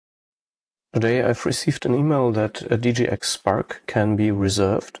Today I've received an email that a DGX Spark can be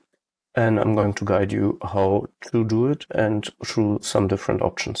reserved, and I'm going to guide you how to do it and through some different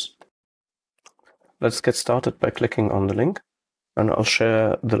options. Let's get started by clicking on the link, and I'll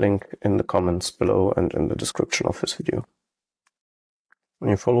share the link in the comments below and in the description of this video.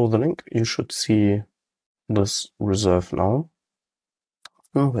 When you follow the link, you should see this reserve now.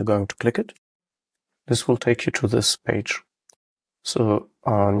 We're going to click it. This will take you to this page. So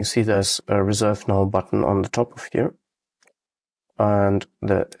you see there's a reserve now button on the top of here, and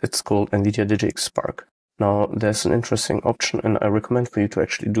it's called NVIDIA DGX Spark. Now there's an interesting option, and I recommend for you to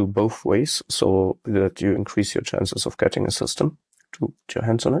actually do both ways so that you increase your chances of getting a system to put your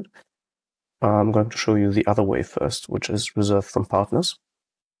hands on it. I'm going to show you the other way first, which is reserved from partners.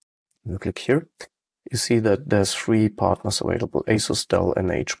 You click here. You see that there's 3 partners available: ASUS, Dell, and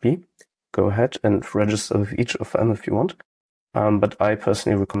HP. Go ahead and register with each of them if you want. But I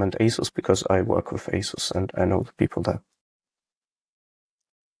personally recommend ASUS because I work with ASUS and I know the people there.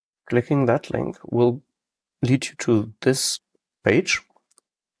 Clicking that link will lead you to this page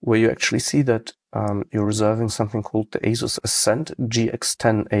where you actually see that you're reserving something called the ASUS Ascent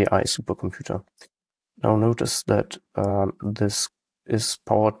GX10AI supercomputer. Now notice that this is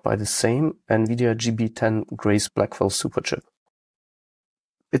powered by the same NVIDIA GB10 Grace Blackwell Superchip.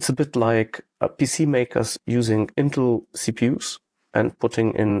 It's a bit like PC makers using Intel CPUs and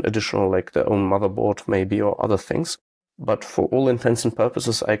putting in additional, like their own motherboard maybe or other things. But for all intents and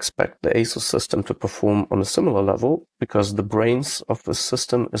purposes, I expect the ASUS system to perform on a similar level because the brains of the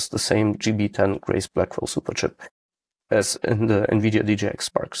system is the same GB10 Grace Blackwell Superchip as in the NVIDIA DJX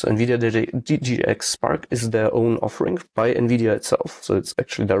Spark. So NVIDIA DGX Spark is their own offering by NVIDIA itself. So it's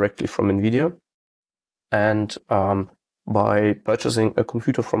actually directly from NVIDIA. And by purchasing a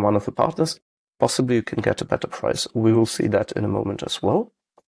computer from one of the partners, possibly you can get a better price. We will see that in a moment as well.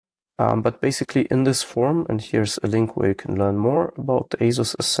 But basically in this form, and here's a link where you can learn more about the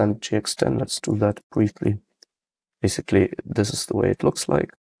ASUS Ascent GX10. Let's do that briefly. Basically, this is the way it looks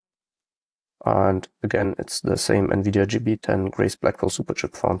like. And again, it's the same NVIDIA GB10 Grace Blackwell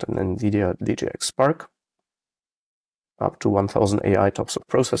Superchip found in NVIDIA DJX Spark. Up to 1000 AI TOPS of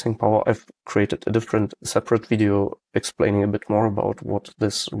processing power. I've created a separate video explaining a bit more about what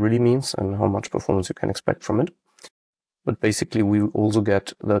this really means and how much performance you can expect from it. But basically, we also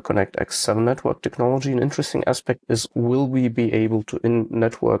get the ConnectX-7 network technology. An interesting aspect is, will we be able to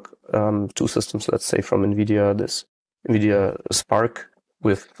in-network 2 systems, let's say from NVIDIA, this NVIDIA Spark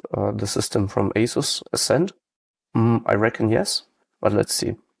with the system from ASUS Ascent? I reckon yes, but let's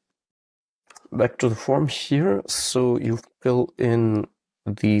see. Back to the form here. So you fill in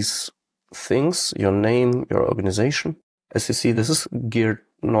these things, your name, your organization. As you see, this is geared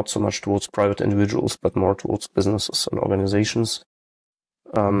not so much towards private individuals, but more towards businesses and organizations.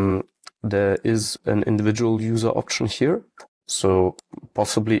 There is an individual user option here. So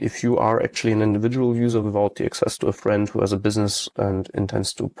possibly if you are actually an individual user without the access to a friend who has a business and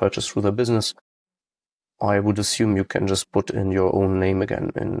intends to purchase through their business, I would assume you can just put in your own name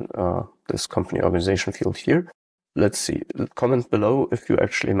again in this company organization field here. Let's see. Comment below if you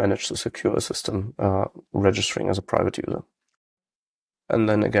actually manage to secure a system registering as a private user. And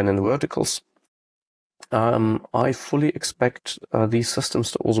then again in the verticals, I fully expect these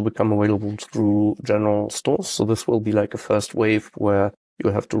systems to also become available through general stores. So this will be like a first wave where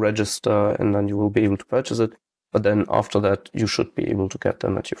you have to register and then you will be able to purchase it. But then after that, you should be able to get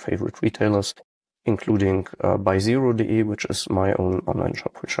them at your favorite retailers, including BuyZero.de, which is my own online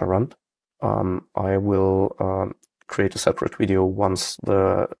shop which I run. I will create a separate video once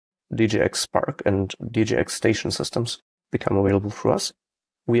the DGX Spark and DGX Station systems become available for us.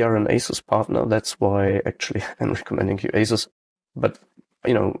 We are an ASUS partner, that's why actually I'm recommending you ASUS. But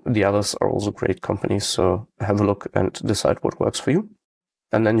you know, the others are also great companies, so have a look and decide what works for you.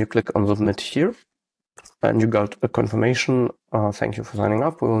 And then you click on Submit here. And you got a confirmation. Thank you for signing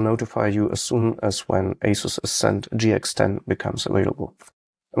up. We will notify you as soon as when ASUS Ascent GX10 becomes available.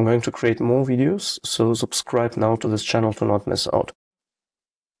 I'm going to create more videos, so subscribe now to this channel to not miss out.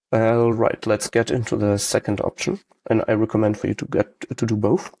 Alright, let's get into the second option, and I recommend for you to do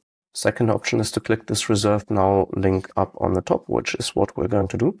both. Second option is to click this Reserve Now link up on the top, which is what we're going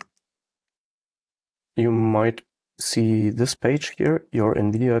to do. You might see this page here, your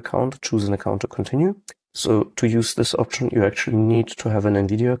NVIDIA account, choose an account to continue. So to use this option, you actually need to have an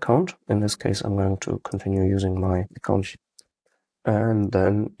NVIDIA account. In this case, I'm going to continue using my account. And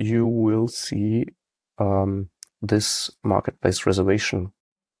then you will see this marketplace reservation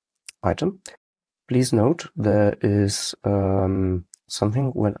item. Please note there is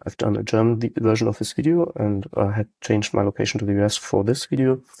something when I've done a German version of this video and I had changed my location to the US for this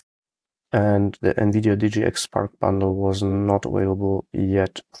video. And the NVIDIA DGX Spark bundle was not available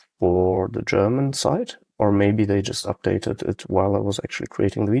yet for the German side, or maybe they just updated it while I was actually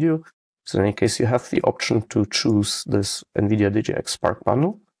creating the video. So in any case, you have the option to choose this NVIDIA DGX Spark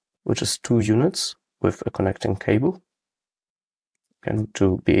bundle, which is 2 units with a connecting cable, and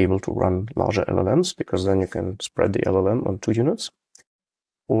to be able to run larger LLMs, because then you can spread the LLM on 2 units.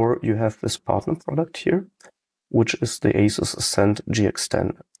 Or you have this partner product here, which is the ASUS Ascent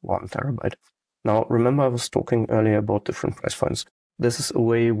GX10 1TB. Now, remember I was talking earlier about different price points. This is a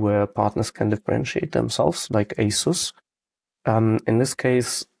way where partners can differentiate themselves, like ASUS. In this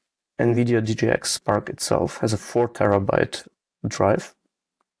case, NVIDIA DGX Spark itself has a 4TB drive,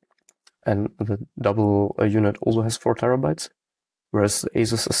 and the double unit also has 4TB, whereas the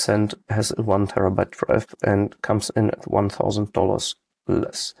ASUS Ascent has a 1TB drive and comes in at $1,000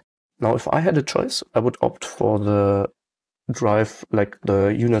 less. Now, if I had a choice, I would opt for the drive, like the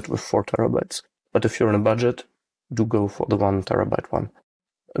unit with 4TB. But if you're in a budget, do go for the 1TB one.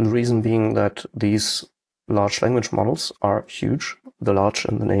 And the reason being that these large language models are huge. The large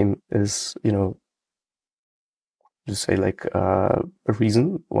in the name is, to say like a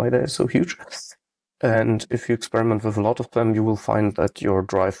reason why they're so huge. And if you experiment with a lot of them, you will find that your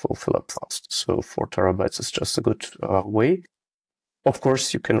drive will fill up fast. So 4TB is just a good way. Of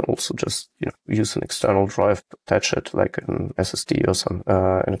course, you can also just use an external drive, attach it like an SSD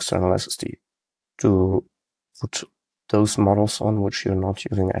or an external SSD to put those models on which you're not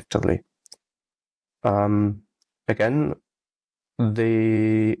using actively. Again,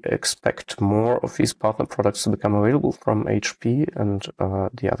 they expect more of these partner products to become available from HP and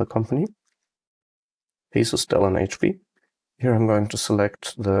the other company, ASUS, Dell, and HP. Here I'm going to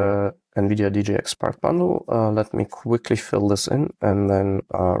select the NVIDIA DJX Spark bundle. Let me quickly fill this in and then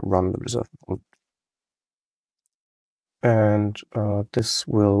run the reserve mode. And this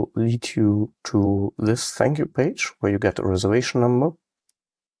will lead you to this thank you page where you get a reservation number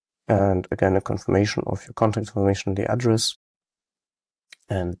and again a confirmation of your contact information, the address,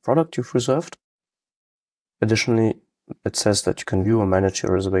 and the product you've reserved. Additionally, it says that you can view or manage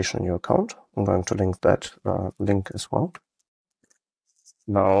your reservation in your account. I'm going to link that link as well.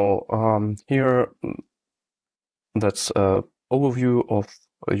 Now, here, that's an overview of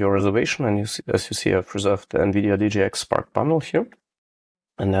your reservation. And as you see, I've reserved the NVIDIA DJX Spark bundle here.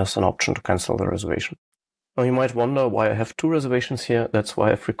 And there's an option to cancel the reservation. Now, you might wonder why I have 2 reservations here. That's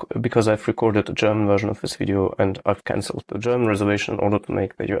why because I've recorded the German version of this video and I've canceled the German reservation in order to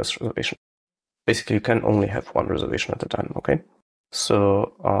make the US reservation. Basically, you can only have 1 reservation at a time, okay?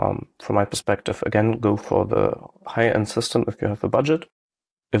 So, from my perspective, again, go for the high-end system if you have a budget.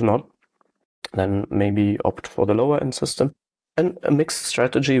 If not, then maybe opt for the lower-end system. And a mixed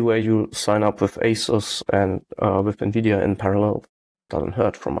strategy where you sign up with ASUS and with NVIDIA in parallel doesn't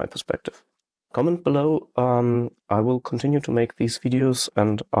hurt from my perspective. Comment below. I will continue to make these videos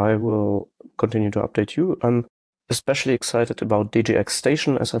and I will continue to update you. I'm especially excited about DJX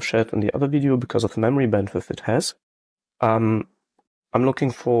Station, as I've shared in the other video, because of the memory bandwidth it has. I'm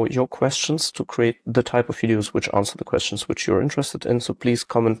looking for your questions to create the type of videos which answer the questions which you're interested in. So please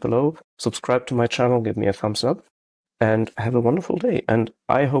comment below, subscribe to my channel, give me a thumbs up, and have a wonderful day. And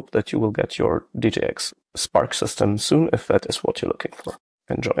I hope that you will get your DJX Spark system soon if that is what you're looking for.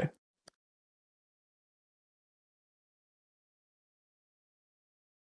 Enjoy.